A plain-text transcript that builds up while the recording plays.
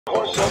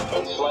Horse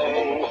open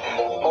sleigh,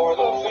 o'er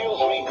the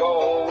fields we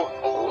go,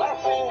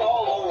 laughing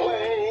all the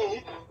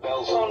way.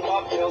 Bells on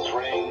bobtails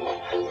ring,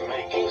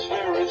 making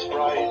spirits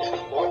bright.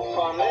 What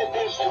fun it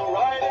is to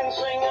ride and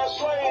sing a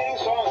sleighing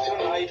song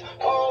tonight.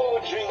 Oh,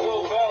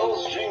 jingle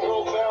bells,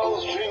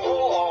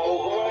 jingle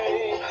all the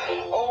way.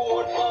 Oh,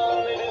 what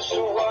fun it is to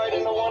ride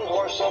in a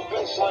one-horse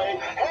open sleigh.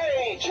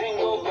 Hey,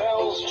 jingle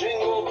bells,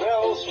 jingle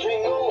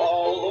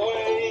all the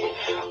way.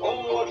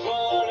 Oh, what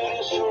fun it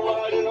is to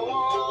ride in a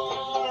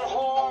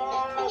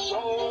one-horse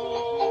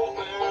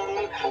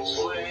open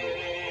sleigh.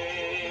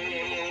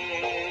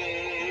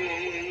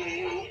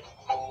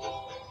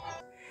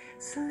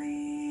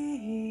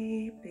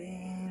 Sleep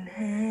in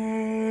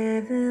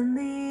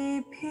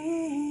heavenly peace,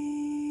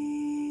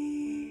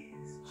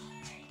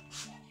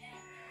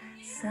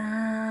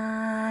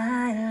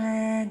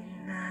 silent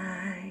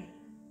night,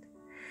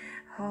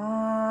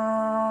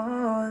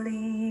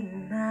 holy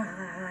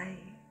night.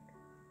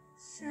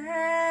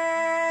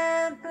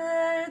 Shepherds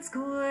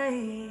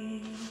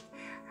wait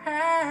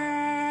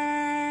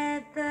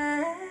at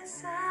the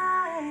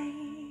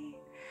sight,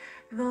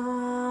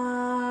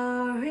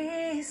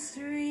 glory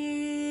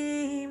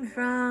stream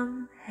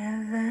from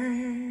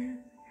heaven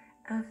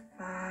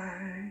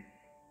afar.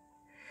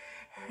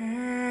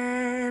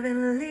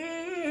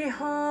 Heavenly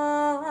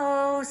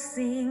hosts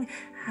sing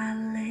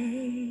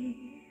hallelujah.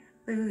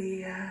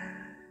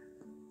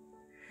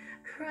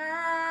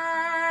 Christ